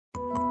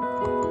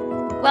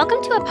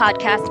Welcome to a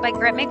podcast by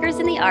Grantmakers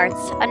in the Arts,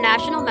 a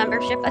national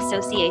membership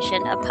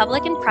association of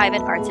public and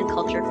private arts and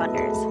culture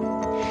funders.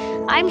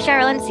 I'm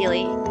Sherilyn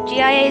Seeley,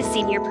 GIA's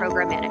Senior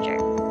Program Manager.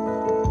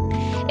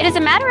 It is a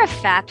matter of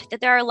fact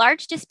that there are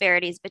large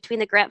disparities between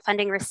the grant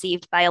funding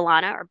received by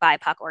Alana or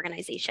BIPOC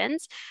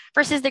organizations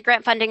versus the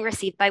grant funding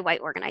received by white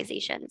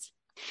organizations.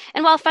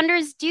 And while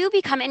funders do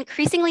become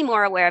increasingly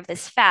more aware of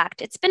this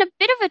fact, it's been a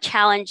bit of a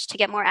challenge to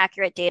get more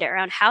accurate data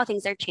around how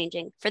things are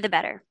changing for the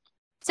better.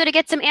 So to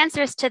get some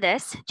answers to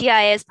this,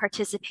 GIA is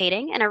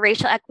participating in a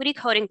racial equity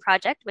coding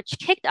project, which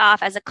kicked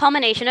off as a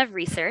culmination of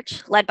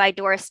research led by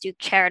Doris Duke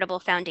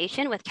Charitable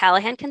Foundation with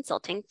Callahan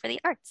Consulting for the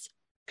Arts.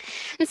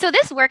 And so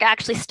this work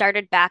actually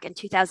started back in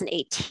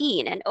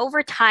 2018. And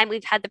over time,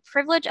 we've had the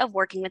privilege of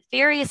working with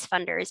various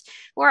funders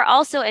who are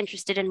also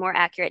interested in more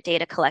accurate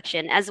data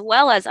collection, as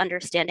well as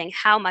understanding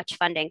how much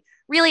funding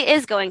really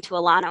is going to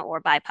Alana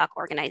or BIPOC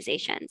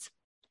organizations.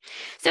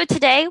 So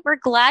today, we're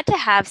glad to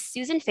have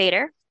Susan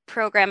Fader,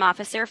 Program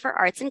Officer for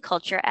Arts and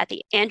Culture at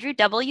the Andrew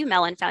W.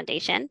 Mellon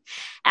Foundation,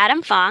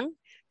 Adam Fong,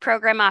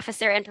 Program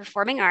Officer in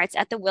Performing Arts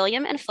at the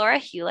William and Flora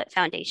Hewlett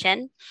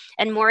Foundation,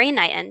 and Maureen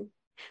Knighton,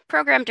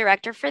 Program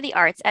Director for the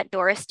Arts at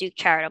Doris Duke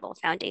Charitable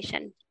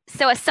Foundation.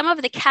 So as some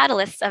of the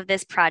catalysts of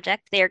this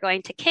project, they are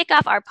going to kick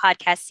off our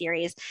podcast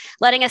series,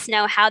 letting us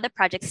know how the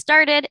project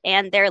started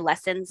and their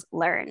lessons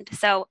learned.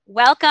 So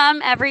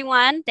welcome,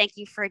 everyone. Thank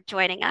you for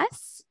joining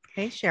us.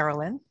 Hey,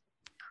 Sherilyn.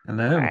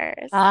 Hello.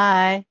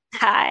 Hi.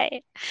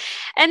 Hi.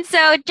 And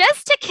so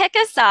just to kick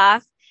us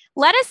off,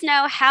 let us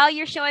know how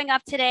you're showing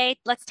up today.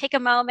 Let's take a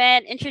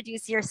moment,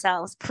 introduce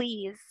yourselves,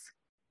 please.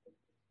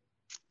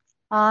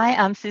 Hi,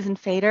 I'm Susan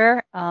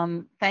Fader.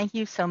 Thank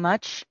you so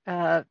much,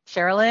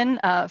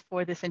 Sherilyn,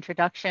 for this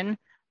introduction.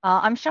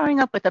 I'm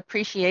showing up with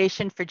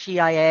appreciation for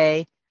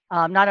GIA,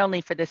 not only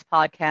for this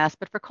podcast,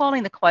 but for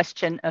calling the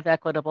question of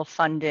equitable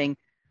funding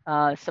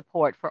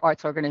support for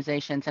arts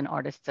organizations and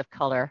artists of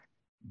color.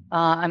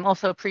 I'm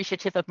also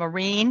appreciative of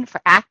Maureen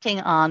for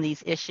acting on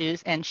these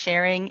issues and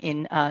sharing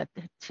in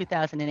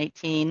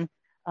 2018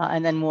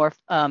 and then more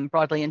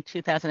broadly in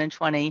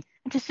 2020,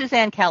 and to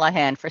Suzanne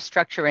Callahan for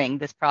structuring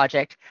this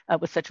project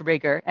with such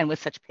rigor and with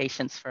such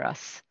patience for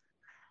us.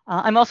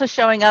 I'm also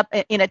showing up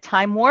in a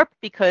time warp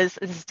because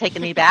this has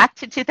taken me back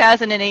to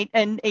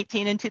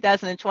 2018 and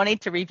 2020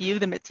 to review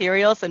the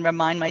materials and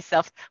remind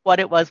myself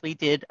what it was we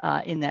did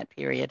in that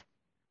period.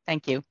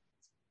 Thank you.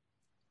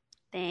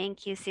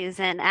 Thank you,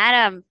 Susan.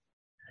 Adam.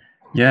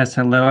 Yes,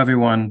 hello,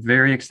 everyone.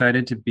 Very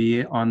excited to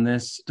be on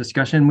this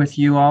discussion with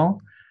you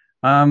all.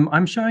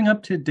 I'm showing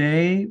up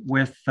today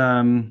with,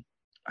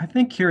 I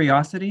think,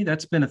 curiosity.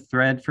 That's been a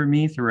thread for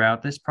me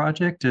throughout this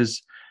project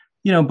is,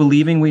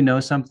 believing we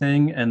know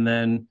something and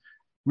then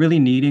really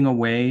needing a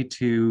way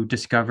to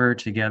discover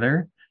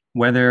together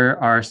whether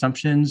our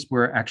assumptions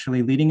were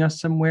actually leading us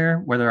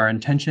somewhere, whether our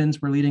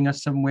intentions were leading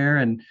us somewhere,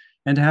 and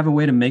to have a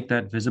way to make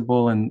that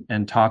visible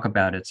and talk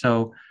about it.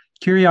 So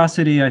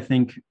curiosity, I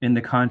think, in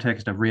the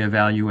context of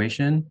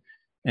reevaluation.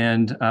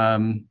 And,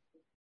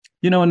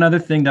 another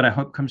thing that I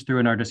hope comes through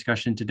in our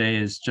discussion today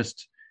is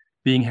just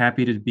being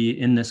happy to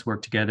be in this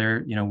work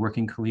together,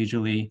 working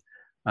collegially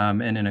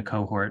and in a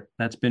cohort.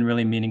 That's been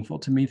really meaningful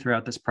to me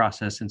throughout this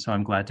process. And so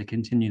I'm glad to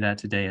continue that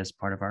today as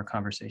part of our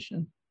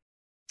conversation.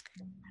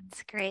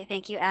 That's great.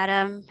 Thank you,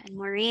 Adam and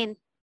Maureen.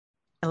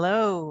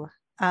 Hello.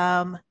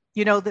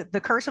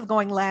 The curse of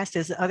going last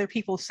is other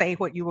people say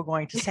what you were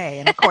going to say.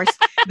 And of course,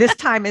 this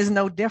time is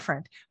no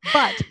different.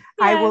 But yes.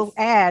 I will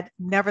add,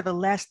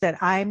 nevertheless,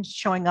 that I'm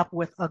showing up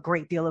with a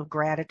great deal of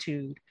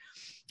gratitude.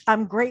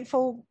 I'm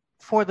grateful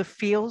for the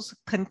field's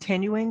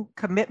continuing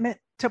commitment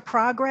to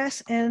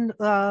progress in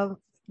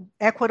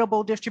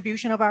equitable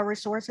distribution of our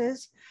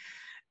resources,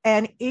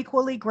 and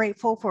equally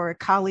grateful for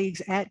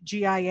colleagues at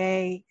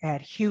GIA,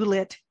 at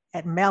Hewlett,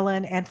 at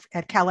Mellon, and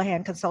at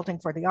Callahan Consulting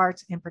for the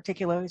Arts in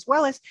particular, as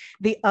well as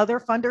the other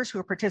funders who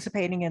are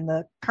participating in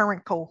the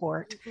current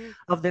cohort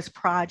of this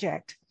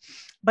project.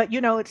 But,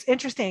 it's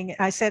interesting.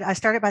 I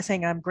started by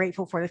saying I'm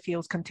grateful for the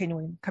field's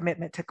continuing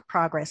commitment to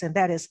progress, and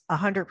that is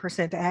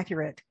 100%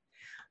 accurate.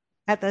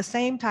 At the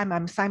same time,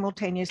 I'm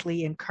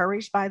simultaneously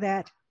encouraged by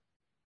that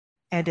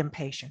and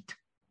impatient.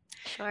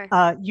 Sure.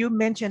 You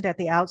mentioned at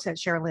the outset,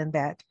 Sherilyn,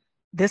 that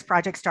this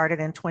project started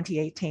in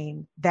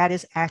 2018. That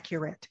is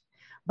accurate.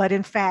 But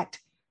in fact,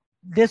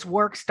 this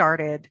work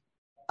started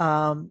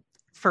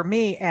for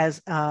me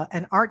as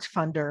an arts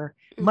funder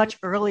much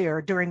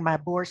earlier during my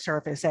board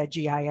service at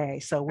GIA.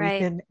 So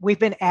we've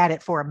been at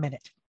it for a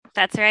minute.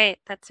 That's right.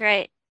 That's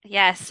right.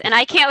 Yes. And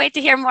I can't wait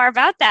to hear more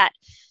about that.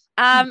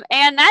 And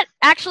that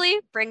actually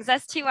brings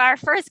us to our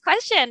first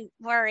question,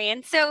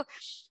 Maureen. So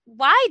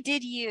why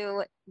did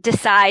you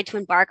decide to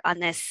embark on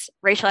this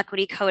racial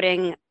equity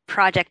coding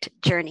project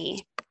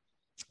journey?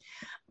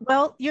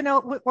 Well,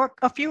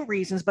 a few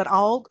reasons, but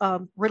all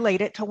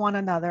related to one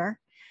another.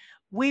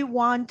 We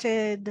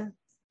wanted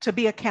to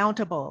be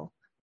accountable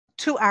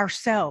to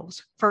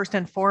ourselves first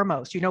and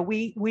foremost.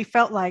 We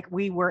felt like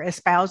we were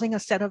espousing a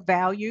set of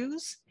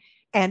values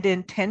and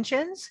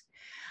intentions,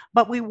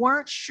 but we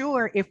weren't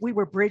sure if we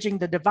were bridging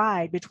the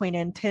divide between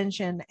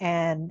intention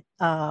and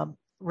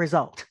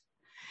result.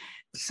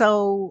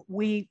 So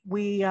we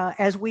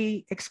as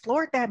we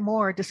explored that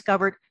more,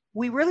 discovered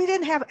we really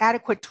didn't have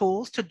adequate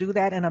tools to do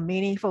that in a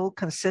meaningful,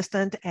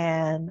 consistent,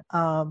 and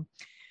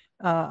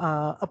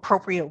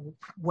appropriate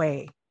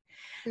way.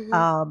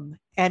 Mm-hmm.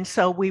 And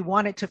so we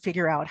wanted to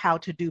figure out how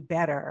to do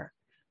better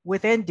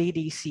within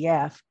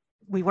DDCF.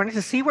 We wanted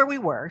to see where we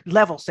were,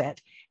 level set,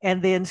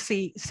 and then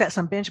set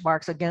some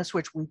benchmarks against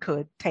which we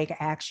could take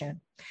action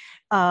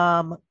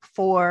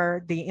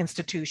for the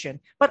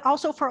institution, but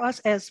also for us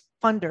as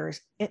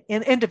funders,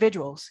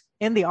 individuals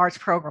in the arts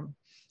program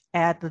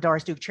at the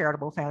Doris Duke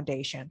Charitable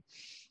Foundation.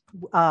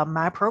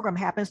 My program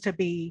happens to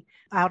be,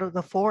 out of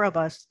the 4 of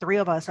us, 3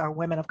 of us are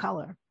women of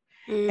color.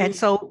 And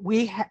so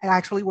we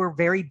actually were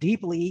very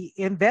deeply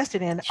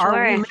invested in,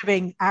 are we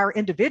living our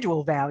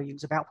individual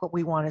values about what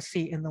we want to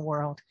see in the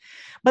world?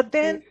 But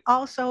then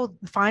also,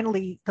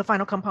 finally, the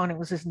final component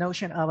was this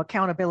notion of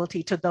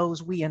accountability to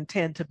those we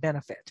intend to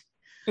benefit.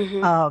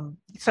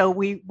 So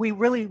we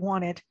really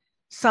wanted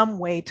some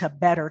way to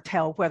better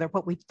tell whether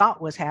what we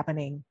thought was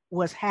happening.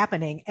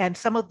 And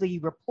some of the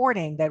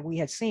reporting that we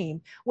had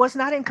seen was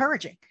not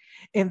encouraging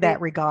in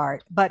that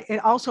regard, but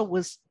it also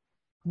was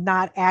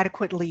not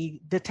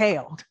adequately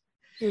detailed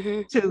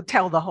to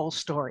tell the whole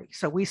story.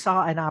 So we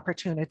saw an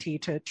opportunity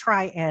to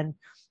try and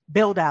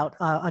build out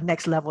a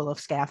next level of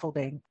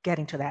scaffolding,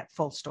 getting to that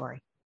full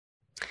story.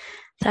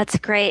 That's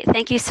great.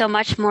 Thank you so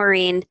much,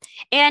 Maureen.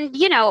 And,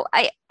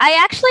 I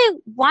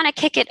actually want to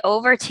kick it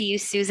over to you,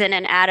 Susan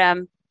and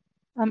Adam.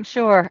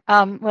 Sure.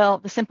 Well,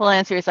 the simple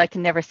answer is I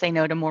can never say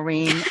no to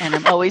Maureen, and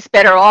I'm always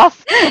better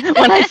off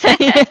when I say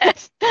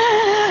yes.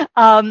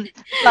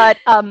 But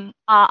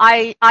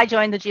I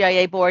joined the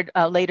GIA board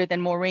later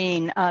than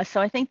Maureen,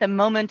 so I think the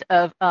moment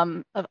of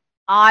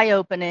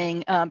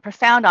eye-opening,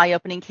 profound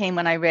eye-opening came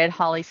when I read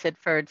Holly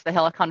Sidford's The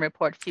Helicon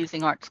Report,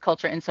 Fusing Arts,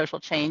 Culture, and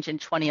Social Change in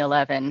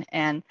 2011,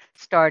 and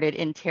started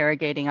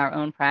interrogating our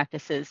own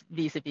practices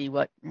vis-a-vis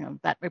what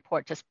that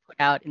report just put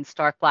out in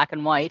stark black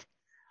and white.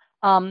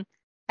 But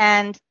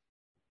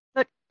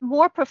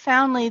more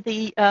profoundly,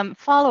 the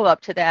follow-up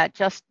to that,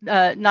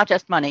 not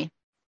just money,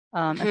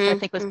 which I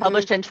think was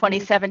published in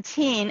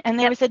 2017, and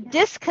there was a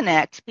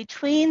disconnect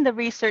between the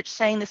research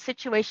saying the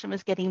situation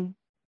was getting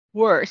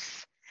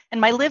worse and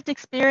my lived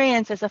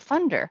experience as a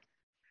funder.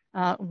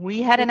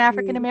 We had an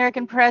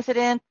African-American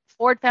president.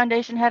 Ford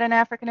Foundation had an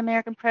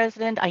African-American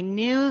president. I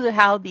knew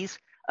how these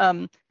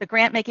the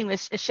grant making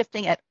was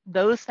shifting at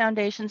those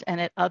foundations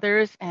and at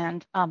others.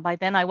 And by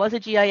then I was a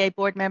GIA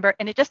board member,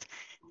 and it just,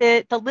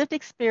 the lived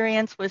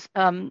experience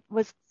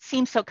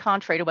seemed so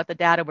contrary to what the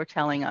data were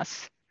telling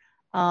us.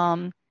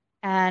 Knowing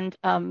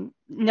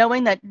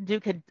that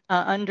Duke had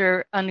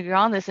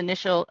undergone this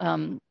initial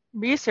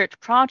research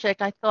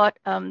project, I thought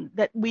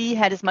that we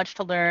had as much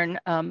to learn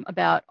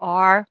about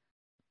our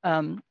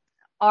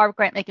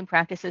grant making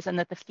practices, and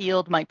that the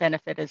field might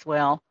benefit as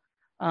well.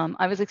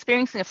 I was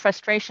experiencing a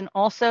frustration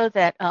also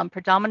that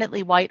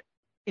predominantly white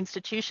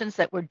institutions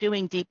that were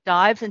doing deep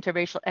dives into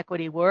racial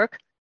equity work,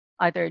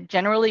 either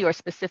generally or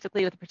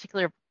specifically with a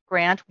particular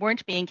grant,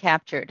 weren't being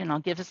captured. And I'll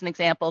give us an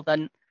example: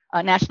 the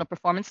National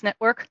Performance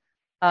Network,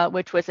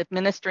 which was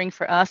administering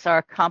for us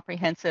our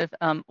comprehensive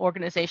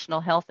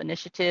organizational health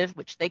initiative,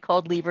 which they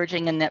called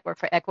Leveraging a Network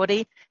for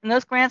Equity. And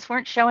those grants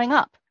weren't showing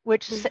up,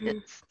 which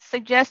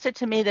suggested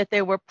to me that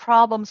there were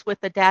problems with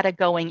the data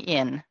going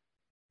in.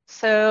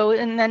 So,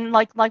 and then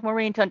like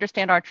Maureen, to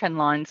understand our trend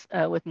lines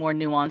with more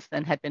nuance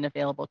than had been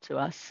available to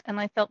us. And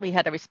I felt we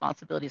had a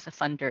responsibility as a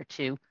funder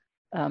to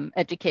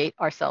educate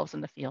ourselves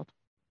in the field.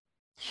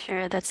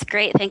 Sure, that's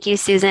great. Thank you,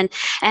 Susan.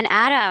 And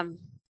Adam,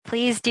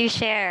 please do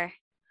share.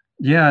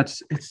 Yeah,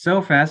 it's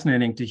so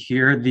fascinating to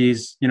hear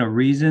these,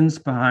 reasons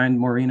behind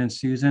Maureen and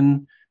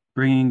Susan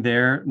bringing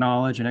their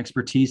knowledge and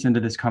expertise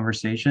into this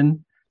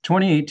conversation.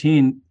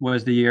 2018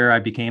 was the year I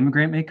became a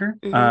grant maker.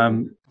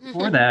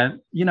 Before that,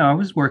 I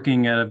was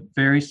working at a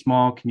very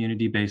small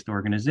community-based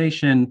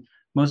organization.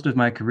 Most of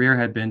my career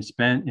had been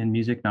spent in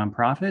music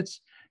nonprofits.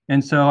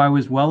 And so I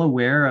was well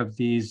aware of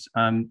these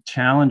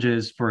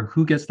challenges for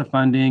who gets the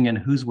funding and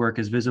whose work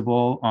is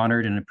visible,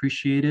 honored, and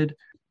appreciated.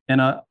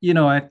 And,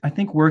 I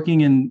think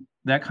working in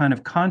that kind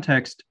of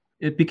context,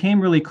 it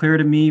became really clear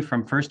to me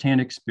from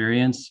firsthand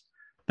experience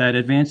that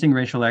advancing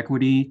racial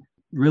equity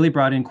really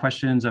brought in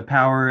questions of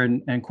power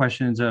and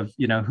questions of,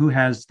 who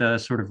has the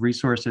sort of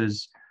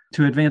resources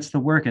to advance the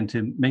work and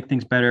to make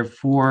things better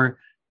for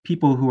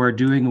people who are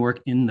doing work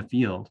in the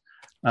field.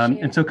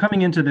 And so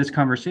coming into this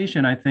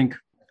conversation, I think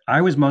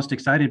I was most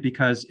excited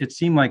because it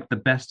seemed like the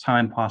best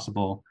time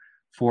possible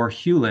for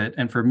Hewlett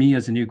and for me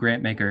as a new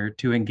grant maker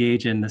to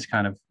engage in this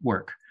kind of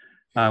work.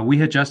 We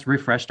had just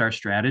refreshed our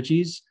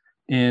strategies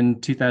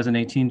in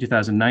 2018,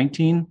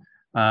 2019,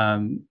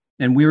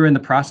 and we were in the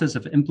process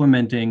of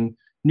implementing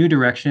new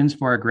directions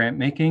for our grant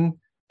making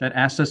that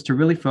asked us to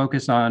really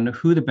focus on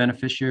who the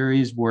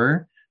beneficiaries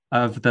were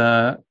of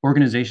the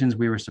organizations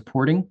we were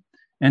supporting,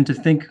 and to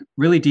think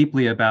really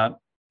deeply about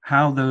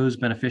how those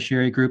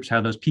beneficiary groups,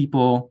 how those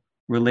people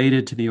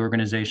related to the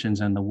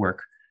organizations and the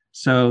work.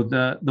 So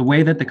the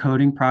way that the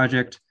coding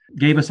project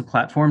gave us a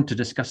platform to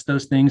discuss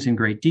those things in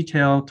great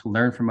detail, to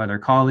learn from other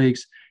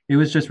colleagues, it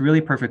was just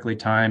really perfectly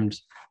timed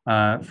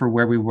for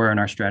where we were in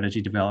our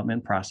strategy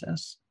development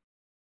process.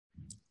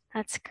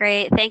 That's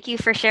great. Thank you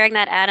for sharing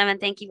that, Adam, and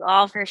thank you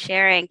all for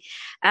sharing.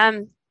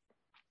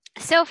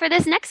 So for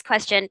this next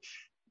question,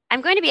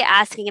 I'm going to be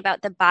asking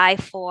about the by,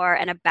 for,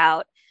 and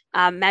about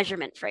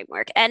measurement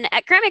framework. And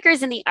at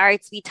Grantmakers in the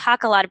Arts, we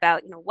talk a lot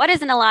about, what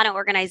is an Alana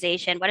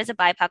organization? What is a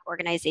BIPOC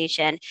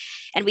organization?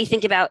 And we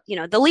think about,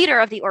 the leader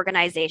of the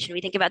organization.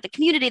 We think about the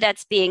community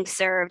that's being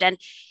served. And,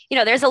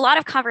 there's a lot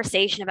of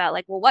conversation about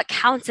like, well, what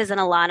counts as an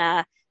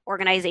Alana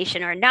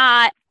organization or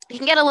not? It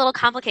can get a little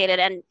complicated,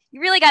 and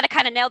you really got to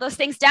kind of nail those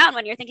things down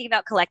when you're thinking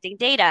about collecting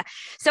data.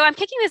 So I'm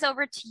kicking this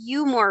over to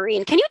you,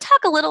 Maureen. Can you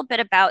talk a little bit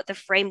about the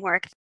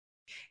framework?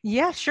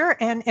 Yeah, sure.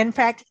 And in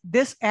fact,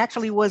 this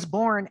actually was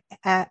born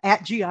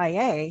at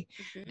GIA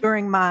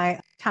during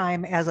my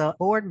time as a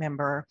board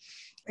member.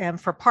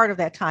 And for part of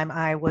that time,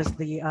 I was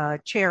the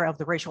chair of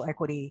the Racial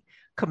Equity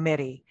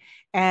Committee.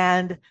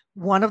 And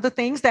one of the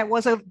things that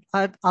was a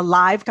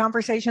live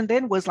conversation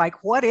then was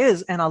like, what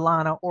is an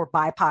Alana or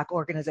BIPOC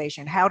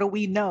organization? How do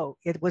we know?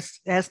 It was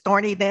as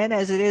thorny then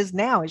as it is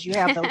now, as you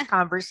have those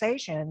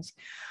conversations.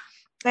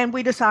 And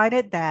we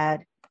decided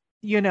that,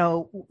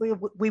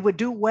 we would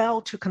do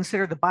well to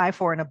consider the by,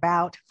 for, and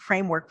about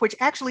framework, which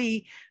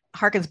actually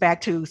harkens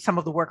back to some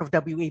of the work of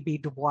W.E.B.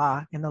 Du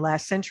Bois in the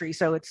last century.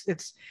 So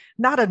it's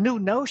not a new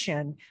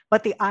notion,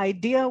 but the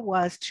idea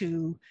was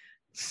to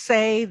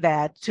say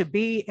that to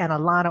be an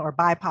Alana or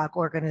BIPOC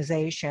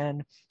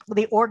organization,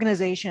 the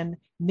organization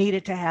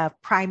needed to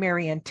have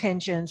primary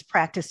intentions,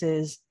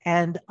 practices,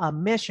 and a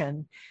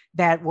mission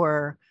that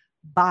were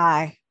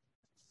by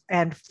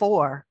and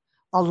for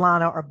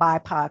Alana or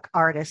BIPOC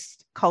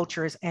artists,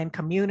 cultures, and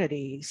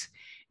communities,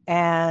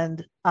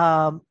 and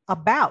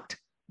about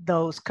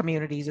those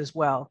communities as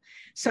well.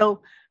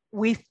 So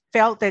we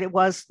felt that it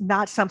was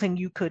not something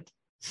you could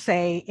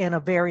say in a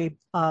very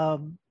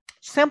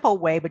simple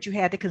way, but you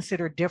had to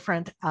consider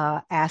different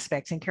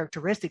aspects and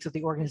characteristics of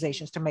the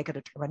organizations to make a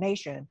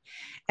determination.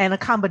 And a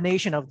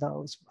combination of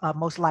those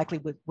most likely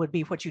would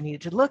be what you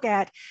needed to look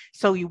at.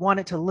 So you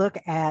wanted to look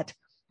at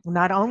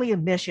not only a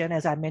mission,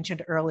 as I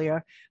mentioned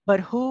earlier,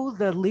 but who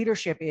the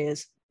leadership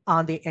is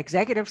on the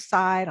executive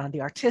side, on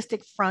the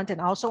artistic front,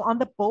 and also on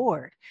the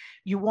board.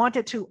 You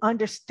wanted to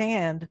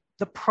understand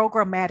the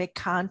programmatic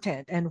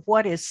content and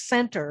what is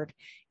centered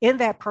in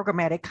that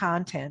programmatic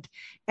content.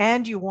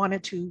 And you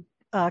wanted to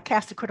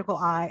cast a critical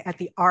eye at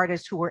the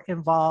artists who were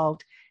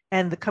involved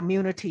and the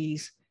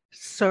communities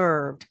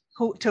served,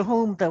 to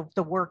whom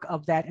the work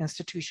of that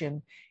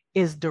institution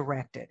is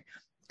directed.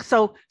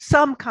 So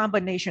some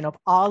combination of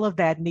all of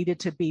that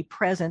needed to be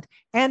present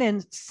and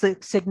in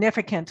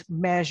significant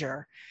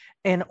measure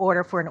in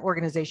order for an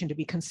organization to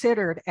be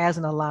considered as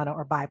an Alana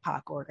or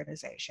BIPOC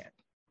organization.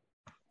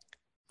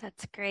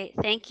 That's great.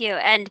 Thank you.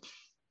 And,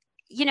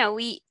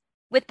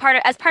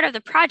 as part of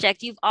the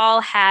project, you've all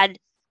had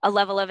a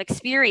level of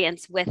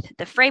experience with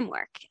the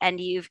framework, and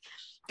you've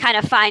kind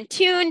of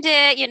fine-tuned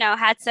it,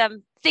 had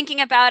some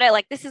thinking about it,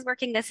 like this is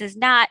working, this is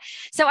not.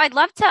 So I'd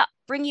love to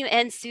bring you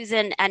in,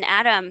 Susan and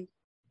Adam,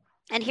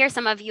 and hear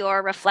some of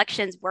your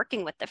reflections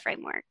working with the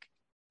framework.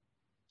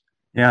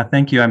 Yeah,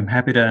 thank you. I'm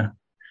happy to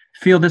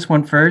field this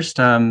one first.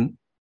 I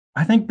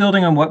think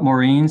building on what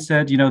Maureen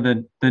said,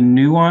 the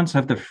nuance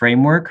of the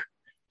framework,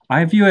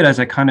 I view it as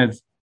a kind of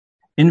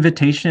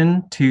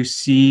invitation to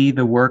see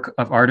the work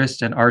of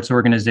artists and arts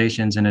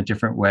organizations in a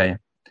different way.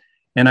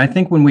 And I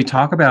think when we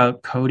talk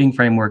about coding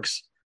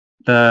frameworks,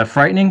 the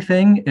frightening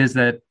thing is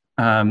that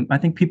I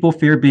think people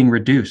fear being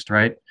reduced,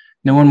 right?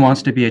 No one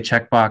wants to be a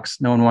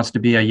checkbox. No one wants to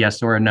be a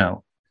yes or a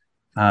no.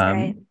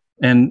 Right.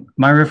 And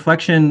my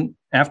reflection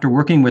after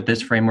working with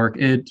this framework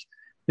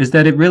is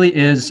that it really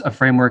is a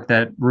framework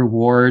that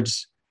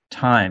rewards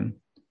time.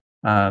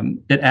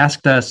 It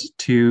asked us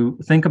to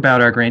think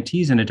about our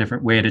grantees in a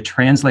different way, to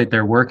translate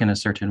their work in a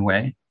certain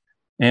way.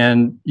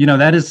 And,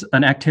 that is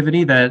an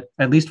activity that,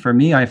 at least for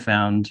me, I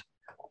found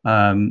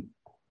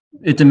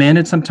it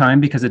demanded some time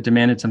because it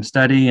demanded some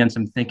study and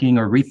some thinking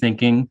or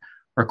rethinking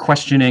or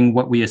questioning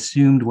what we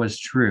assumed was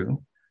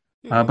true.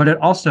 But it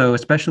also,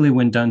 especially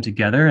when done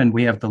together, and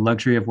we have the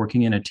luxury of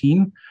working in a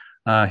team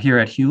here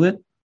at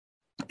Hewlett,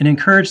 it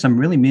encouraged some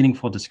really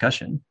meaningful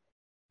discussion.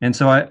 And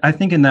so I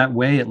think in that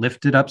way, it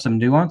lifted up some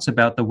nuance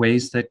about the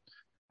ways that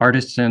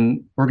artists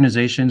and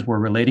organizations were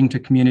relating to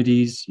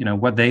communities,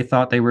 what they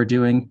thought they were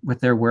doing with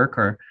their work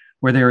or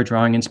where they were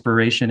drawing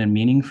inspiration and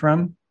meaning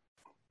from.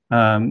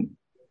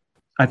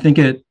 I think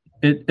it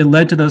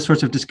led to those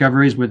sorts of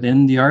discoveries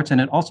within the arts, and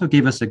it also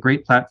gave us a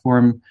great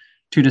platform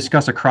to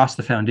discuss across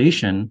the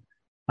foundation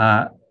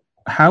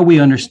how we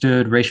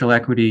understood racial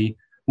equity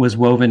was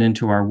woven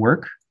into our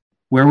work,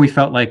 where we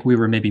felt like we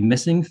were maybe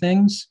missing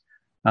things,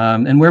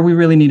 and where we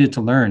really needed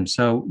to learn.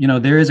 So,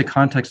 there is a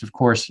context, of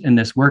course, in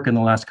this work in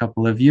the last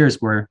couple of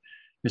years where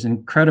there's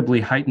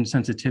incredibly heightened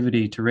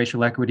sensitivity to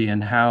racial equity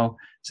and how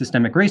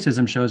systemic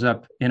racism shows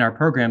up in our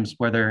programs,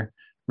 whether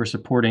we're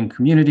supporting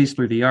communities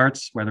through the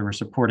arts, whether we're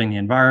supporting the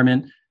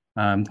environment,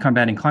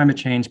 combating climate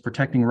change,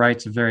 protecting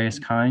rights of various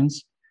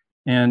kinds.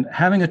 And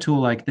having a tool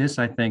like this,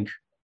 I think,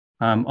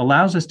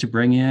 allows us to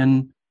bring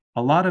in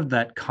a lot of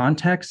that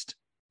context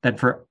that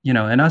for, in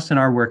us in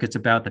our work, it's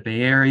about the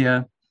Bay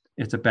Area,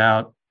 it's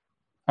about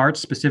arts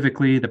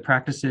specifically, the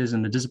practices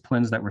and the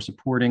disciplines that we're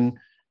supporting,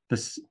 the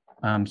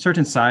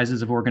certain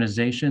sizes of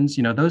organizations.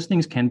 Those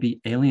things can be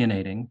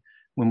alienating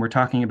when we're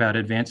talking about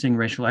advancing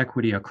racial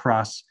equity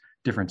across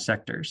different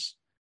sectors.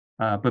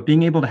 But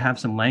being able to have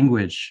some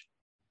language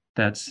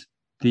that's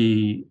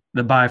the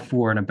by,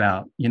 for, and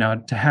about,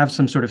 to have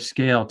some sort of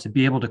scale, to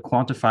be able to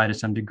quantify to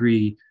some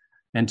degree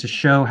and to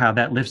show how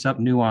that lifts up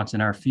nuance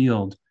in our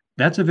field,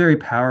 that's a very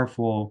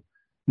powerful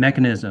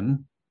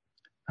mechanism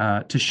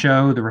to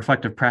show the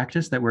reflective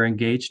practice that we're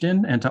engaged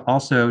in, and to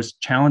also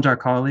challenge our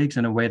colleagues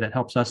in a way that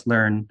helps us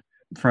learn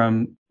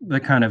from the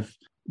kind of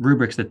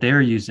rubrics that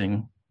they're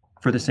using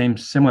for the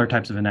similar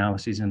types of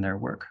analyses in their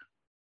work.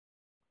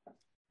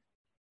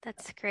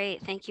 That's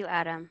great. Thank you,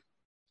 Adam.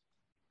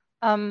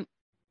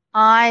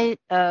 I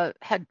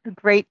had a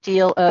great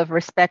deal of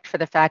respect for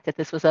the fact that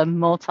this was a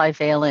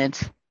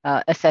multivalent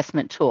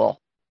assessment tool.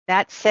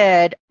 That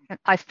said,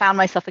 I found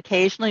myself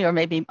occasionally, or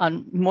maybe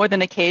more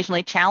than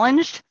occasionally,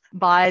 challenged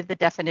by the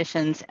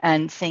definitions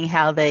and seeing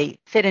how they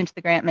fit into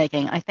the grant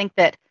making. I think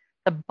that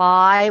the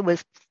by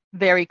was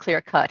very clear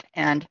cut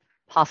and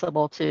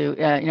possible to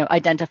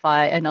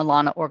identify an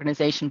Alana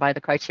organization by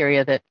the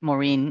criteria that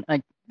Maureen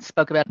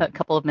spoke about a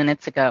couple of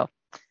minutes ago.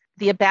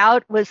 The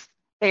about was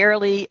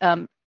fairly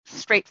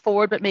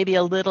straightforward, but maybe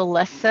a little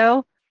less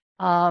so.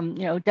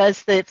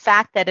 Does the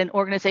fact that an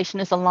organization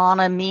is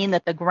Alana mean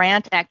that the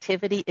grant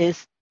activity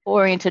is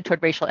oriented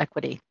toward racial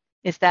equity?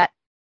 Is that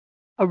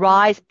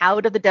arise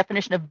out of the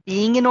definition of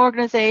being an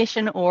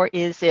organization, or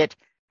is it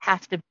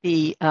have to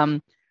be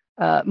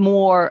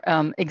more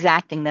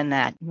exacting than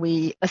that?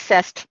 We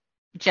assessed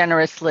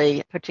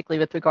generously, particularly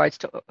with regards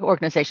to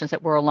organizations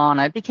that were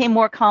Alana. It became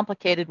more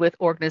complicated with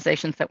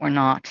organizations that were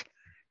not.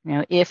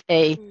 If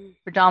a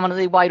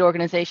predominantly white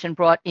organization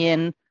brought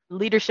in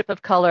leadership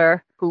of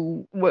color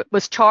who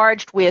was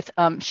charged with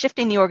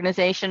shifting the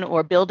organization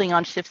or building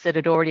on shifts that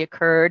had already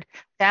occurred,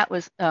 that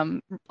was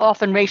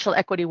often racial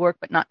equity work,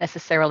 but not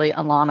necessarily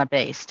Alana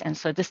based. And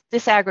so this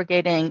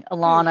disaggregating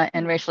Alana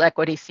and racial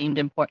equity seemed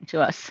important to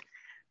us.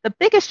 The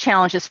biggest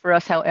challenges for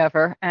us,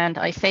 however, and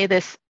I say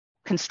this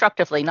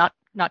constructively, not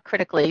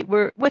critically,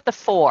 were with the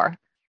for.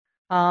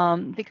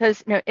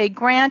 Because a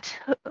grant,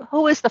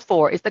 who is the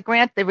for? Is the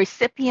grant the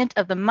recipient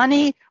of the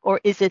money, or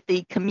is it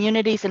the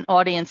communities and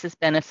audiences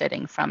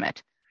benefiting from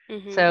it?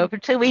 Mm-hmm. So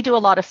we do a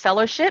lot of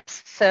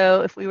fellowships.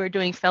 So if we were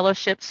doing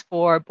fellowships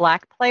for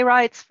Black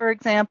playwrights, for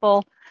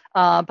example,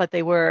 but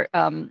they were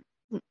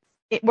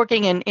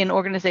working in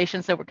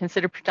organizations that were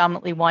considered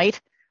predominantly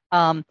white,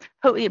 and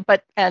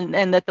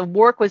that the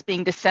work was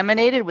being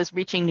disseminated, was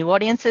reaching new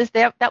audiences,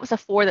 that was a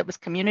for that was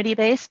community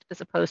based as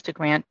opposed to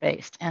grant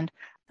based. And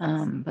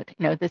but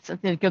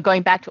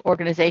going back to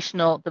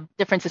the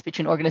differences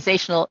between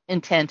organizational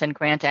intent and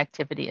grant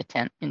activity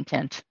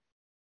intent.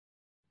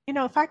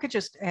 If I could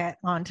just add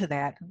on to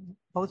that,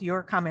 both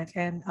your comments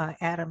and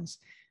Adam's,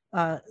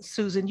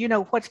 Susan,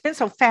 what's been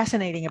so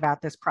fascinating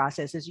about this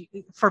process is,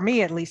 for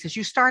me at least, is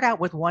you start out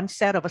with one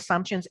set of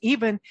assumptions,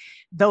 even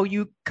though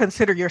you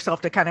consider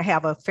yourself to kind of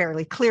have a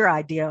fairly clear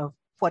idea of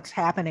what's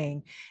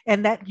happening,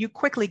 and that you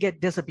quickly get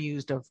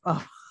disabused of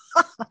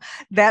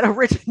that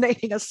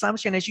originating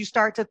assumption as you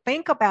start to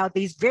think about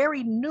these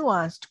very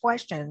nuanced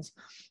questions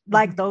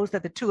like those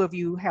that the two of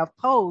you have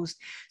posed.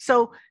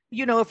 So,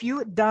 if you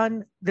had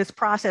done this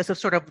process of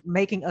sort of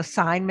making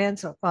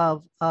assignments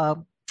of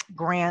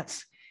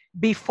grants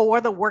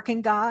before the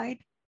working guide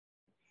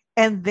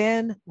and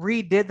then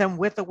redid them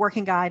with the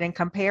working guide and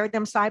compared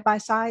them side by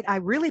side, I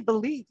really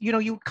believe,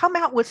 you come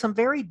out with some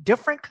very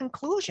different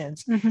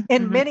conclusions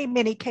in many,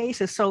 many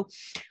cases. So,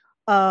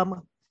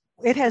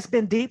 it has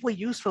been deeply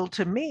useful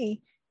to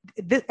me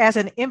as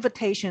an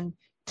invitation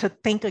to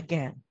think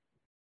again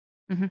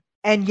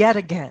and yet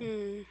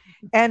again,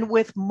 and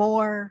with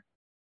more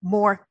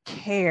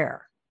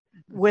care,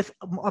 with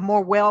a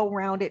more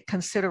well-rounded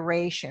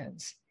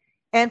considerations,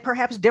 and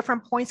perhaps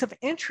different points of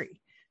entry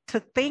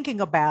to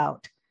thinking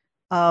about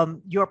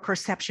your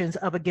perceptions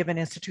of a given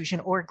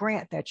institution or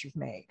grant that you've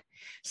made.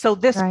 So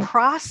this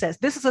process,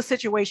 this is a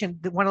situation,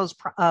 one of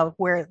those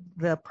where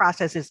the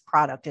process is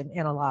product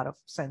in a lot of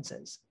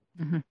senses.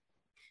 Mm-hmm.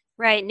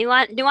 Right.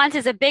 Nuance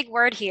is a big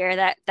word here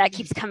that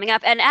keeps coming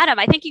up. And Adam,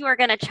 I think you were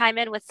going to chime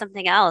in with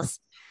something else.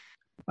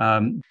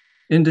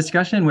 In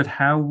discussion with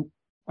how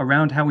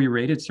we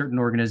rated certain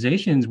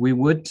organizations, we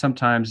would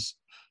sometimes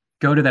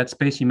go to that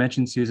space you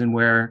mentioned, Susan,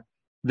 where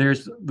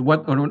there's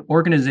what an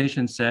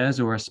organization says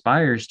or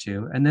aspires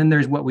to, and then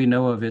there's what we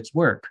know of its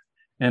work.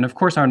 And of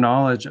course, our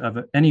knowledge of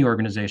any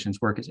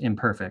organization's work is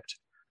imperfect.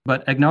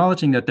 But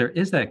acknowledging that there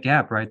is that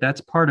gap, right?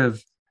 That's part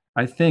of,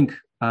 I think,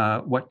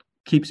 what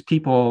keeps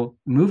people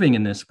moving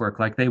in this work.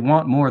 Like, they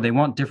want more, they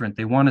want different,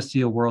 they want to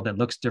see a world that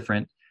looks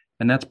different.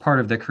 And that's part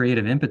of the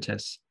creative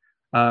impetus.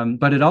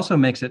 But it also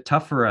makes it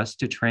tough for us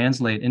to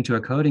translate into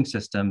a coding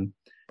system,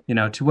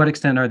 to what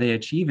extent are they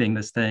achieving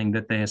this thing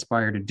that they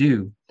aspire to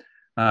do?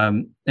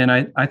 And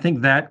I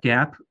think that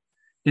gap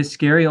is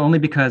scary only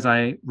because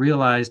I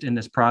realized in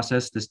this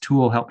process, this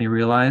tool helped me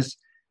realize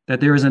that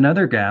there is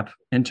another gap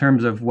in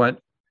terms of what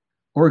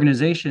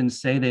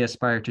organizations say they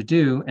aspire to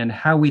do and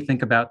how we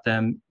think about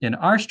them in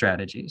our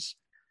strategies.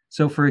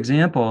 So for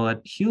example,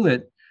 at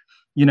Hewlett,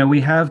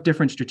 we have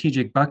different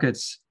strategic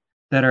buckets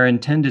that are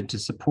intended to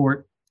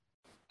support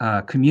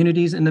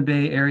communities in the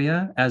Bay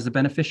Area as a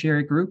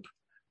beneficiary group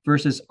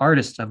versus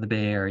artists of the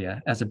Bay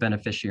Area as a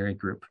beneficiary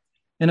group.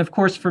 And of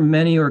course, for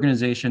many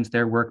organizations,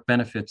 their work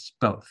benefits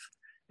both.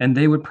 And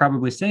they would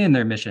probably say in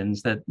their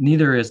missions that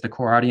neither is the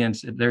core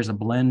audience, there's a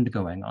blend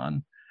going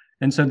on.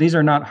 And so these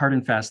are not hard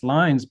and fast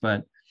lines,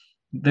 but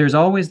there's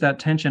always that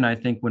tension, I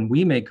think, when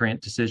we make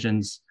grant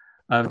decisions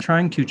of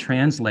trying to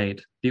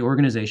translate the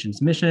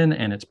organization's mission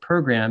and its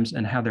programs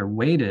and how they're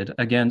weighted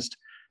against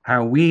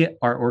how we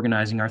are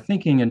organizing our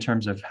thinking in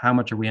terms of how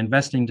much are we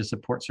investing to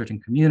support certain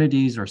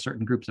communities or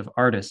certain groups of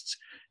artists,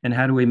 and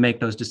how do we make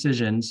those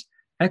decisions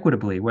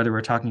equitably, whether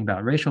we're talking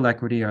about racial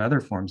equity or other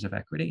forms of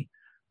equity.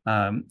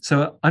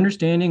 So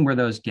understanding where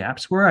those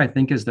gaps were, I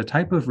think, is the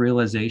type of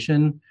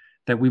realization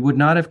that we would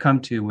not have come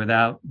to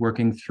without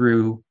working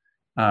through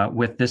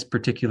with this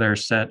particular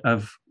set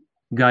of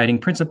guiding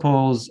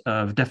principles,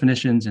 of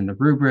definitions in the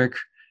rubric,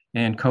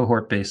 and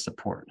cohort-based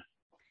support.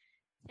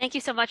 Thank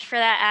you so much for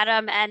that,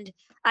 Adam. And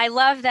I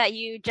love that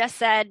you just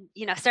said,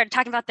 started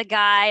talking about the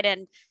guide.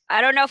 And I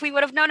don't know if we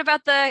would have known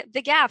about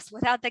the gaps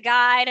without the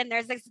guide. And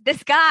there's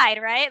this guide,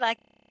 right? Like,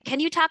 can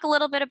you talk a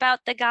little bit about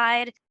the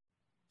guide?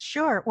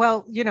 Sure.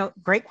 Well,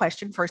 great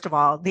question, first of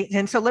all.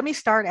 And so let me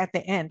start at the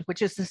end,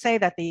 which is to say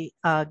that the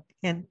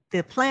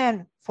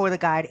plan for the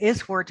guide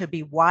is for it to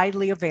be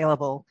widely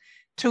available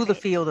to the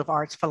field of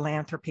arts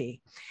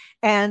philanthropy.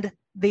 And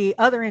the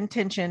other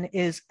intention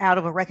is out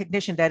of a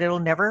recognition that it'll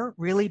never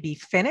really be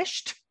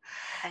finished,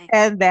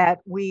 and that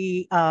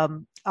we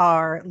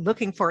are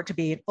looking for it to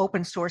be an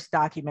open source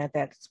document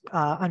that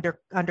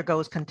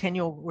undergoes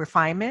continual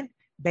refinement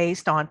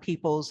based on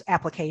people's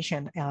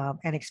application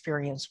and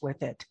experience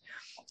with it.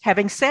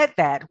 Having said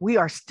that, we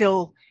are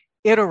still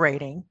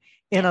iterating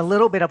in a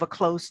little bit of a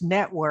close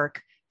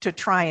network to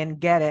try and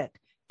get it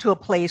to a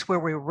place where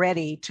we're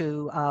ready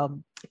to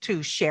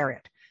share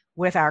it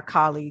with our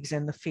colleagues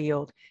in the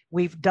field.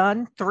 We've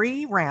done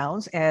 3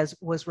 rounds, as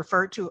was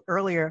referred to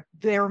earlier.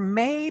 There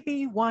may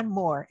be one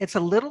more. It's a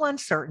little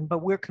uncertain,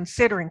 but we're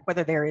considering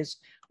whether there is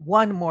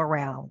one more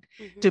round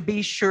to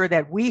be sure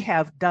that we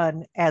have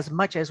done as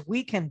much as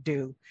we can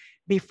do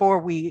before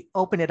we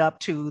open it up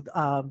to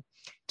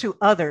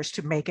others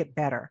to make it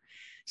better.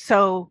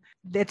 So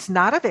it's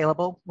not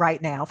available right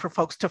now for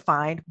folks to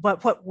find,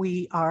 but what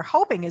we are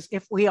hoping is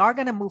if we are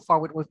going to move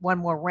forward with one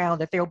more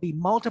round, that there'll be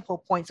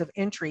multiple points of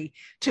entry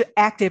to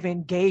active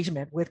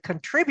engagement with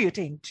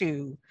contributing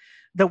to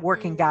the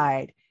working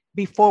guide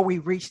before we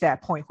reach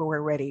that point where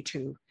we're ready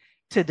to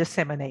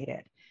disseminate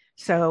it.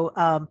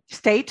 So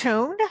stay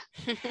tuned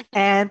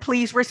and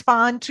please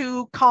respond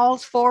to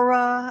calls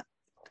for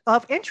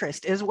of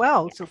interest as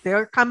well. So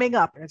they're coming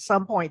up at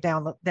some point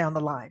down the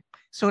line,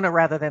 sooner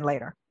rather than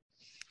later.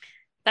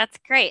 That's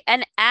great.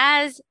 And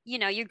as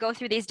you go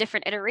through these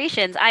different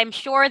iterations, I'm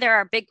sure there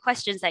are big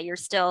questions that you're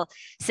still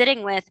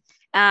sitting with.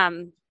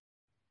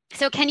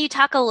 So can you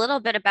talk a little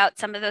bit about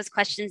some of those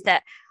questions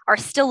that are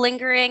still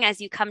lingering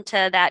as you come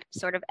to that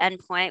sort of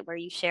endpoint where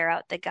you share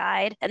out the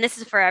guide? And this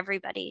is for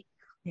everybody.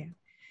 Yeah.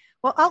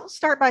 Well, I'll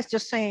start by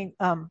just saying,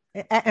 and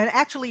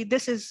actually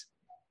this is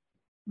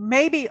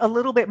maybe a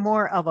little bit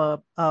more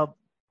of a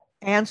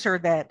answer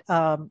that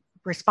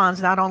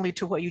responds not only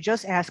to what you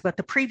just asked, but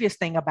the previous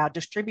thing about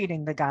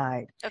distributing the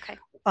guide. Okay.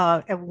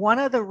 And one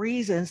of the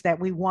reasons that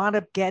we want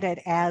to get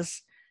it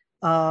as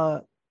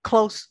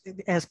close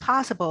as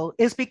possible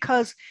is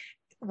because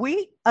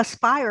we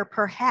aspire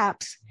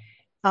perhaps,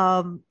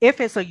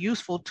 if it's a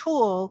useful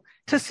tool,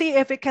 to see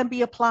if it can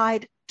be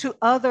applied to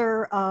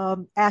other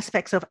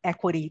aspects of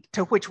equity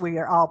to which we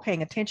are all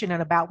paying attention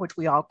and about which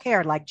we all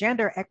care, like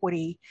gender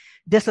equity,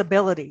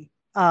 disability,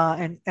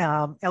 and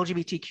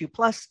LGBTQ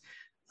plus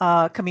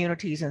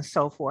communities and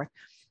so forth.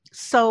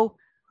 So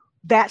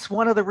that's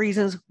one of the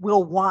reasons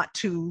we'll want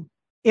to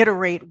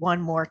iterate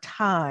one more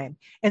time.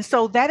 And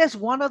so that is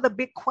one of the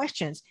big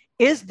questions.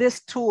 Is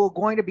this tool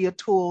going to be a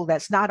tool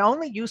that's not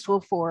only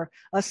useful for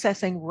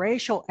assessing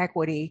racial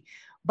equity,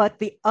 but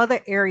the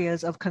other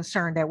areas of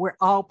concern that we're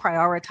all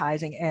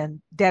prioritizing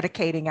and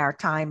dedicating our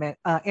time and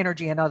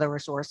energy and other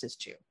resources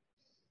to?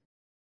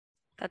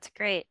 That's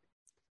great.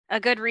 A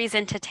good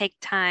reason to take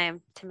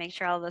time to make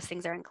sure all those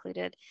things are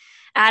included.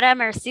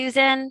 Adam or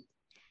Susan,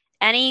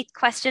 any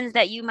questions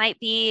that you might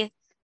be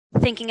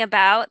thinking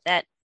about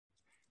that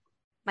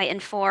might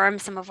inform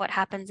some of what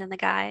happens in the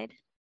guide?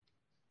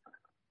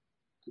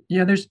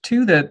 Yeah, there's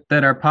 2 that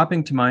are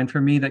popping to mind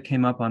for me that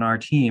came up on our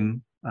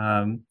team.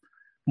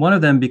 One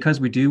of them, because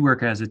we do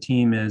work as a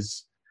team,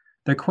 is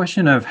the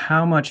question of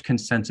how much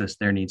consensus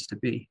there needs to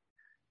be.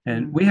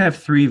 And we have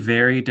 3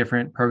 very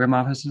different program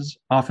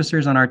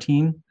officers on our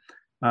team,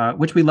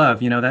 which we love.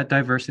 That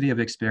diversity of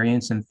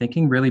experience and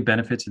thinking really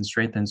benefits and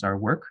strengthens our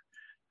work.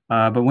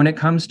 But when it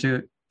comes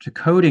to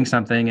coding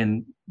something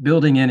and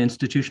building in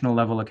institutional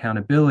level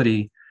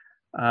accountability,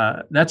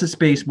 that's a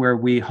space where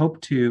we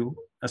hope to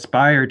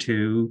aspire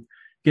to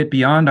get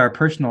beyond our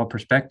personal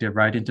perspective,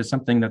 right, into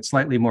something that's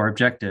slightly more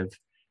objective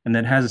and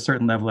that has a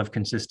certain level of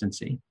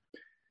consistency.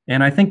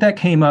 And I think that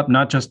came up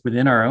not just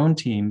within our own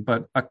team,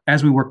 but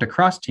as we worked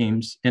across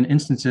teams in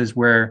instances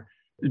where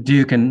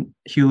Duke and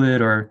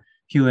Hewlett or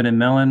Hewlett and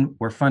Mellon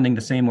were funding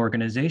the same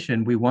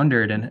organization, we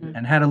wondered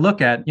and had a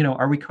look at,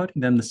 are we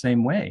coding them the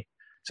same way?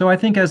 So I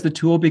think as the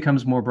tool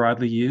becomes more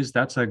broadly used,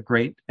 that's a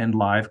great and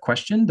live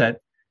question that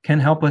can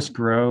help us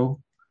grow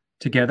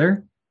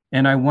together.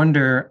 And I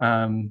wonder,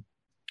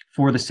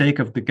 for the sake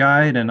of the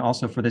guide and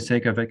also for the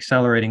sake of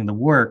accelerating the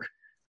work,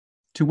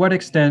 to what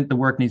extent the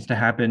work needs to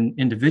happen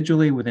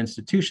individually with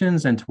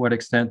institutions, and to what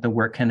extent the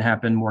work can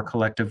happen more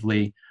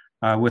collectively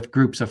with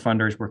groups of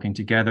funders working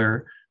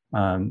together,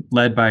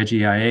 led by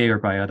GIA or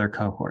by other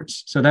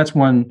cohorts. So that's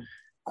one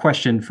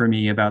question for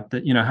me about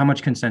how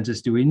much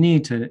consensus do we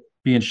need to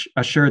be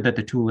assured that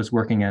the tool is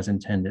working as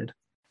intended.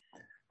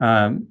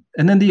 And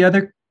then the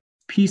other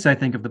piece, I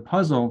think, of the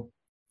puzzle,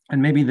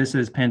 and maybe this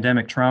is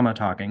pandemic trauma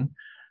talking,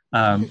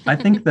 I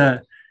think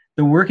the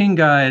working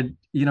guide,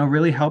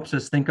 really helps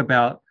us think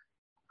about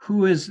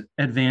who is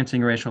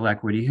advancing racial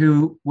equity,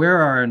 where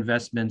are our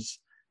investments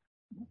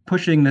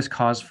pushing this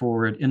cause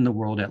forward in the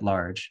world at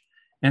large.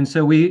 And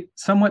so we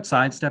somewhat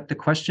sidestep the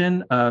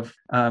question of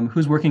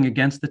who's working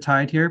against the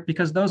tide here,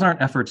 because those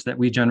aren't efforts that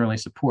we generally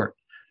support.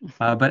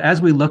 But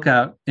as we look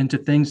out into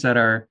things that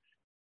are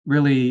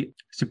really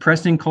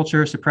suppressing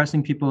culture,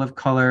 suppressing people of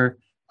color,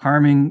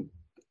 harming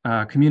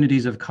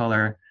communities of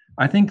color,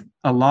 I think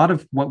a lot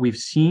of what we've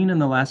seen in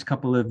the last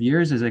couple of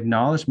years is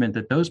acknowledgement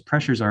that those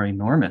pressures are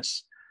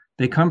enormous.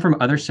 They come from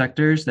other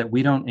sectors that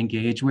we don't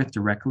engage with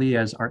directly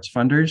as arts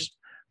funders,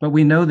 but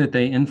we know that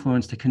they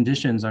influence the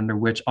conditions under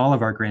which all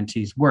of our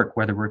grantees work,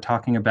 whether we're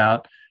talking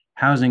about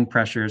housing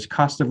pressures,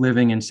 cost of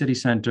living in city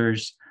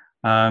centers,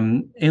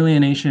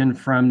 alienation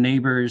from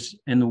neighbors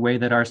in the way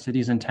that our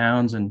cities and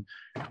towns and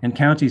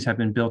counties have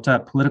been built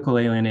up, political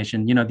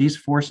alienation. These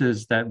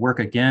forces that work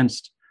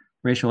against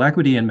racial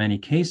equity in many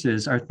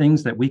cases are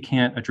things that we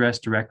can't address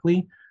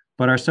directly,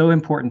 but are so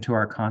important to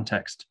our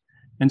context.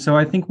 And so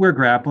I think we're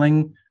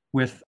grappling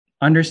with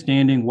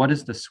understanding what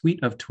is the suite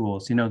of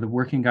tools. The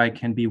working guide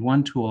can be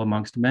one tool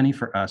amongst many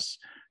for us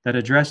that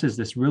addresses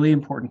this really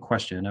important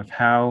question of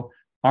how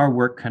our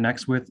work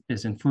connects with,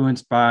 is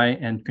influenced by,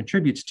 and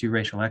contributes to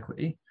racial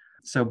equity.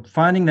 So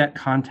finding that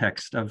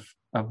context of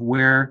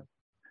where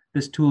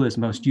this tool is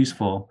most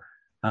useful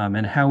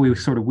and how we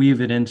sort of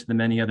weave it into the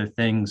many other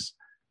things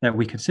that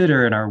we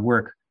consider in our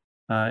work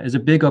is a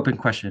big open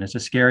question. It's a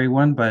scary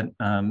one, but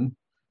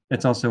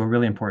it's also a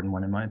really important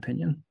one, in my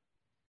opinion.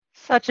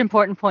 Such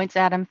important points,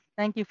 Adam.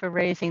 Thank you for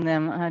raising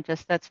them.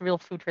 That's real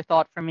food for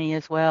thought for me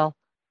as well.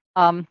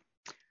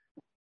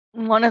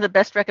 One of the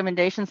best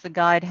recommendations the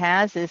guide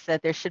has is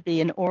that there should be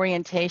an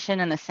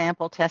orientation and a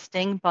sample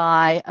testing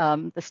by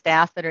the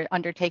staff that are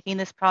undertaking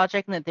this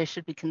project, and that there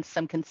should be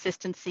some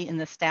consistency in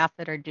the staff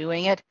that are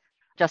doing it,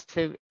 just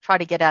to try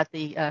to get at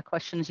the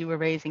questions you were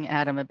raising,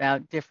 Adam,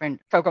 about different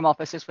program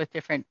officers with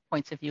different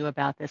points of view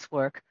about this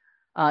work.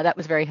 That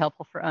was very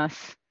helpful for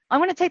us. I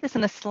want to take this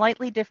in a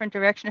slightly different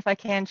direction, if I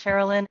can,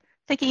 Sherilyn.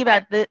 Thinking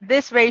about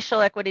this racial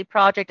equity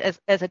project as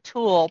a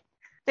tool,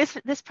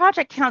 this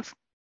project counts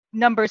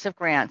numbers of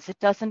grants. It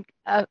doesn't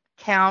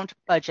count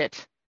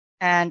budget.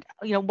 And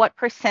what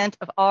percent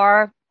of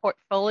our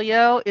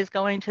portfolio is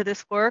going to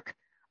this work,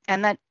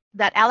 and that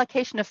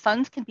allocation of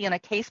funds can be on a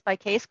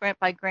case-by-case,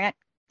 grant-by-grant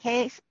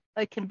case.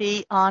 It can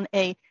be on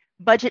a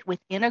budget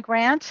within a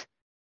grant.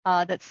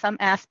 That some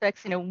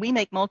aspects, we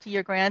make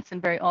multi-year grants,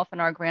 and very often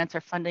our grants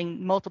are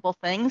funding multiple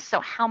things. So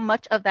how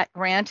much of that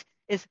grant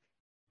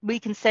we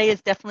can say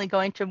is definitely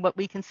going to what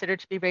we consider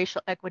to be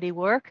racial equity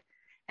work.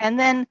 And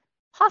then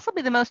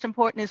possibly the most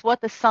important is what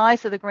the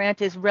size of the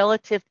grant is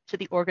relative to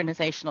the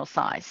organizational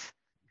size.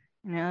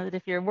 That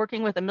if you're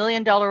working with $1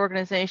 million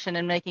organization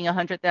and making a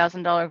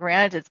 $100,000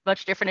 grant, it's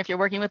much different if you're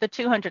working with a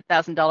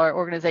 $200,000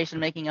 organization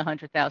making a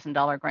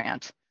 $100,000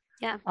 grant.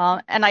 Yeah.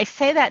 And I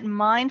say that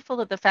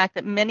mindful of the fact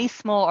that many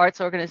small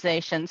arts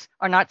organizations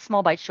are not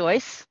small by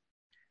choice,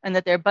 and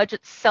that their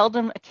budgets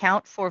seldom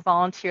account for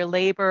volunteer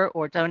labor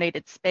or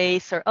donated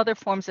space or other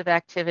forms of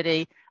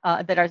activity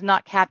that are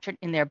not captured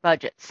in their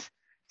budgets.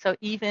 So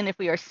even if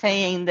we are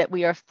saying that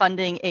we are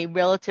funding a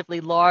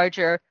relatively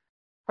larger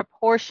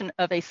proportion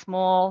of a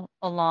small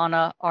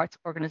Alana arts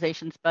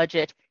organization's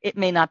budget, it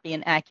may not be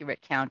an accurate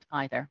count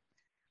either.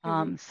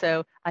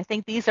 So I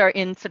think these are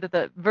in sort of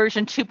the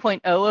version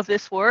 2.0 of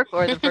this work,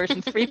 or the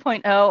version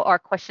 3.0 are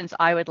questions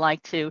I would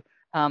like to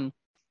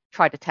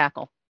try to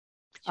tackle.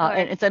 Sure.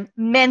 And it's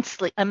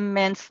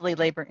immensely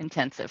labor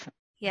intensive.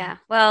 Yeah,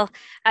 well,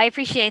 I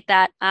appreciate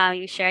that,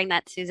 you sharing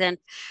that, Susan.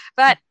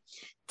 But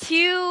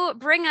to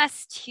bring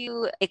us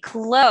to a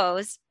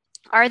close,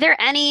 Are there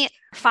any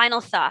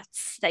final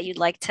thoughts that you'd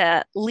like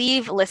to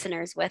leave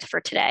listeners with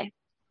for today?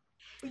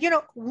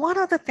 One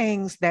of the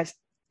things that's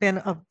been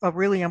a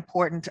really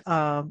important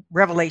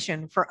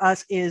revelation for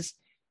us is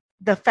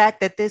the fact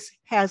that this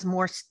has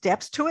more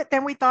steps to it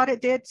than we thought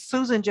it did.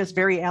 Susan just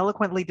very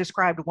eloquently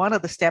described one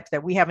of the steps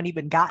that we haven't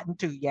even gotten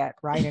to yet,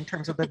 right, in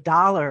terms of the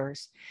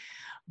dollars.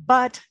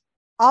 But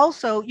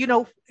also,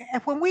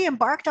 when we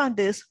embarked on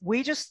this,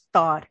 we just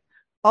thought,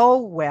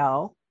 oh,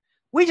 well,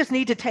 we just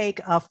need to take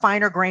a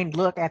finer grained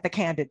look at the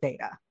Candid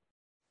data,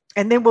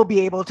 and then we'll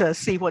be able to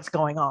see what's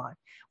going on.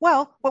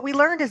 Well, what we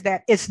learned is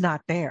that it's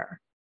not there.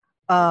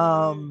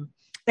 And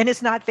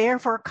it's not there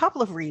for a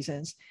couple of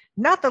reasons,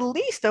 not the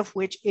least of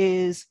which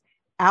is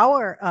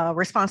our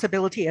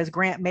responsibility as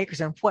grant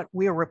makers and what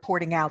we're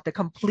reporting out, the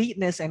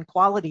completeness and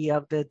quality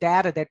of the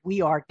data that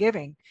we are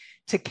giving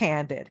to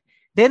Candid.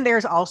 Then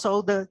there's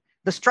also the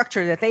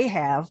structure that they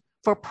have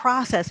for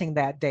processing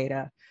that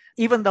data.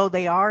 Even though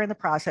they are in the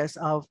process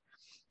of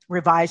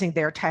revising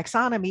their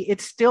taxonomy, it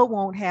still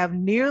won't have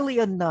nearly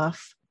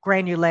enough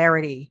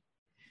granularity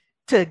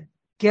to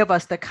give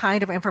us the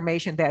kind of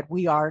information that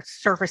we are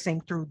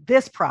surfacing through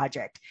this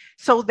project.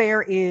 So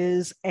there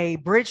is a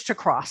bridge to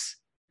cross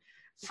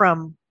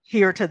from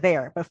here to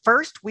there. But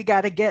first, we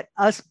got to get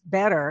us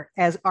better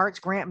as arts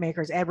grant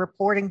makers at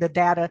reporting the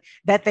data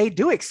that they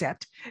do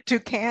accept to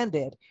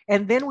Candid.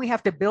 And then we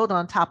have to build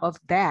on top of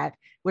that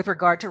with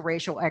regard to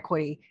racial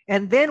equity.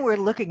 And then we're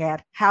looking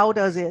at how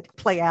does it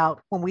play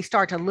out when we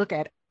start to look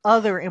at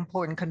other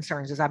important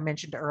concerns, as I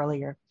mentioned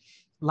earlier,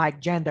 like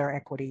gender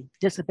equity,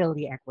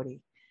 disability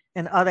equity,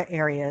 and other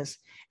areas.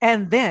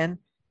 And then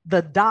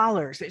the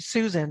dollars that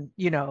Susan,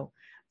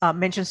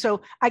 mentioned.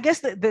 So I guess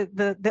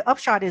the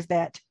upshot is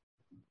that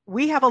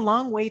we have a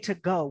long way to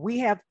go. We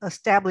have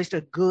established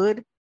a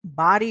good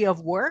body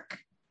of work,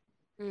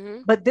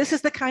 but this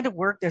is the kind of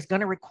work that's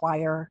going to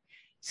require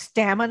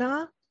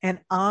stamina and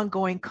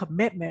ongoing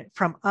commitment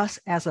from us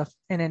as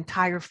an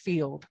entire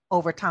field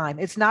over time.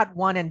 It's not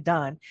one and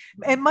done.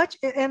 And much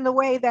in the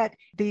way that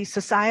the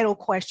societal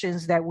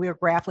questions that we're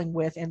grappling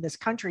with in this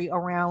country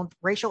around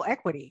racial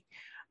equity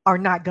are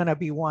not going to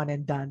be one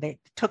and done. They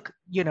took,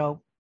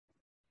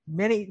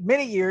 many,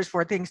 many years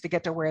for things to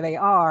get to where they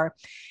are.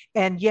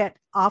 And yet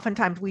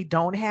oftentimes we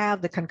don't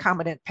have the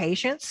concomitant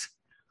patience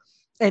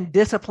and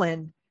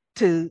discipline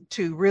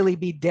to really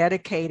be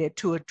dedicated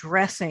to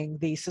addressing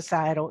these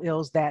societal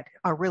ills that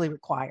are really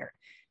required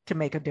to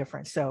make a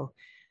difference. So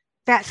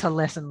that's a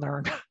lesson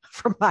learned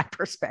from my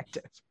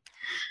perspective.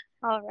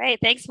 All right.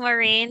 Thanks,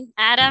 Maureen.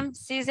 Adam,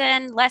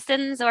 Susan,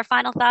 lessons or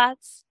final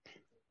thoughts?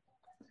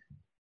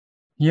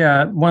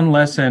 Yeah, one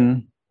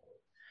lesson.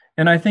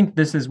 And I think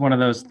this is one of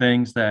those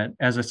things that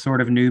as a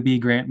sort of newbie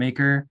grant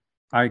maker,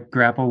 I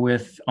grapple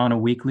with on a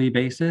weekly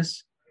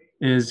basis,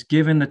 is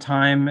given the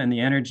time and the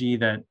energy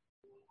that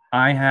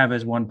I have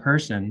as one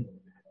person,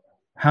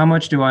 how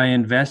much do I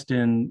invest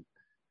in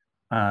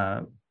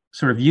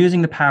sort of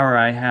using the power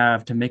I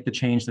have to make the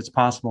change that's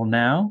possible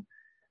now,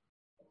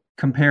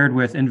 compared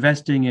with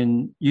investing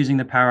in using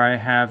the power I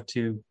have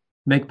to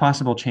make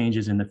possible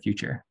changes in the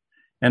future.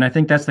 And I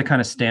think that's the kind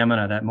of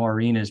stamina that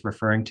Maureen is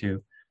referring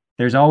to.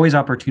 There's always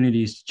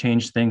opportunities to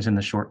change things in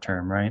the short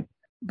term, right?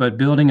 But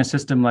building a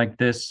system like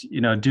this,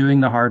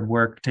 doing the hard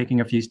work,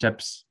 taking a few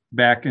steps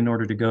back in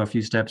order to go a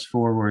few steps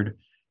forward,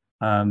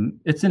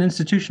 it's an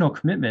institutional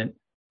commitment,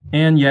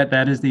 and yet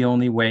that is the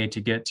only way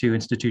to get to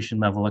institution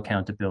level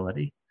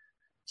accountability.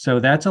 So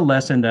that's a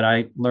lesson that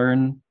I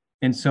learn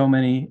in so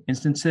many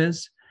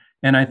instances.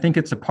 And I think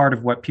it's a part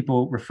of what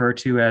people refer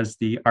to as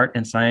the art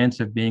and science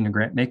of being a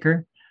grant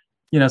maker.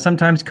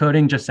 Sometimes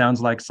coding just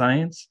sounds like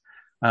science,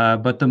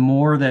 but the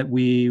more that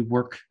we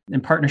work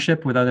in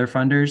partnership with other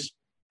funders,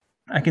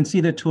 I can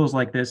see that tools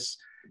like this,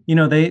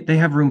 they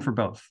have room for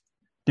both.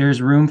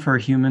 There's room for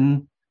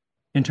human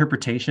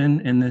interpretation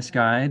in this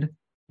guide,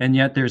 and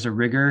yet there's a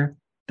rigor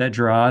that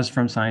draws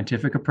from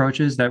scientific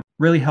approaches that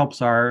really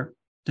helps our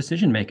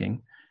decision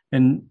making.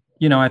 And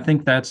I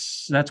think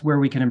that's where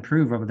we can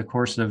improve over the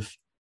course of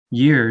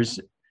years,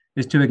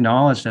 is to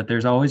acknowledge that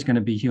there's always going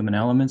to be human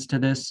elements to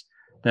this,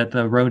 that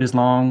the road is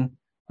long,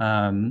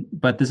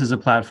 but this is a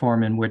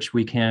platform in which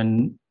we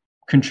can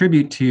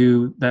contribute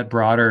to that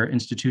broader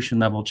institution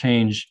level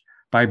change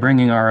by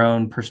bringing our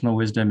own personal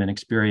wisdom and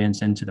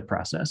experience into the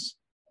process.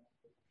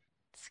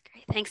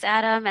 Thanks,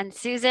 Adam. And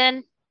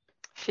Susan?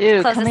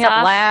 Phew, coming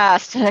up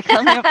last.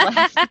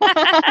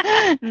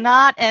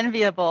 Not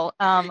enviable.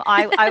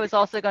 I was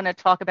also going to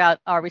talk about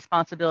our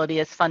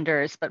responsibility as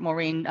funders, but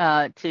Maureen,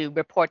 to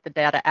report the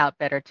data out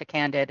better to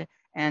Candid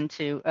and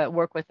to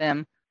work with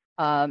them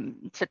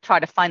to try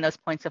to find those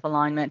points of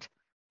alignment.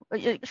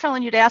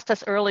 Charlene, you'd asked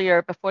us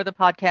earlier before the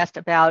podcast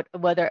about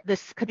whether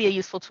this could be a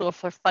useful tool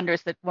for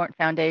funders that weren't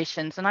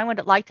foundations. And I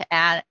would like to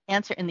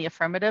answer in the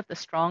affirmative, the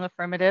strong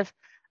affirmative.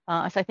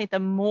 So I think the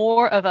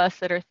more of us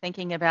that are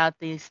thinking about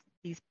these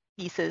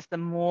pieces, the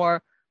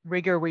more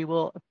rigor we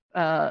will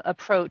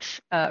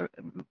approach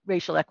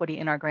racial equity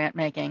in our grant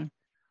making.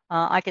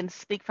 I can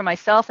speak for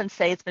myself and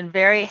say it's been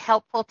very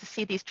helpful to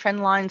see these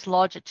trend lines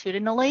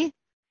longitudinally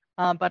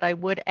but I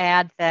would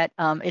add that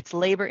it's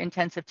labor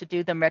intensive to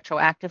do them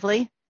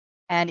retroactively.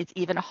 And it's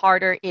even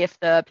harder if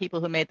the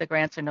people who made the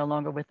grants are no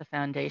longer with the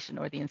foundation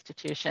or the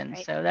institution.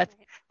 Right. So that's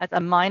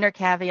a minor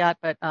caveat,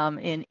 but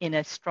in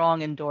a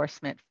strong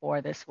endorsement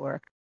for this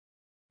work.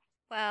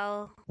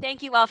 Well,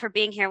 thank you all for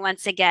being here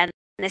once again.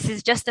 This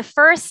is just the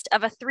first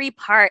of a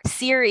 3-part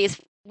series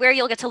where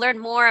you'll get to learn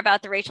more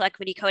about the Racial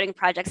Equity Coding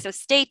Project. So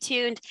stay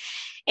tuned.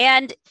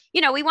 And,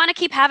 we want to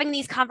keep having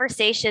these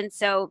conversations.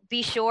 So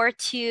be sure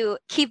to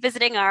keep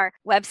visiting our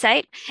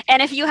website.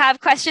 And if you have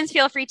questions,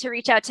 feel free to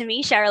reach out to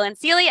me, Sherilyn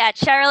Seely, at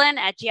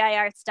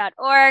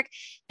sherilyn@giarts.org.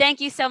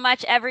 Thank you so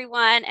much,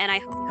 everyone. And I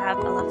hope you have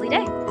a lovely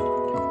day.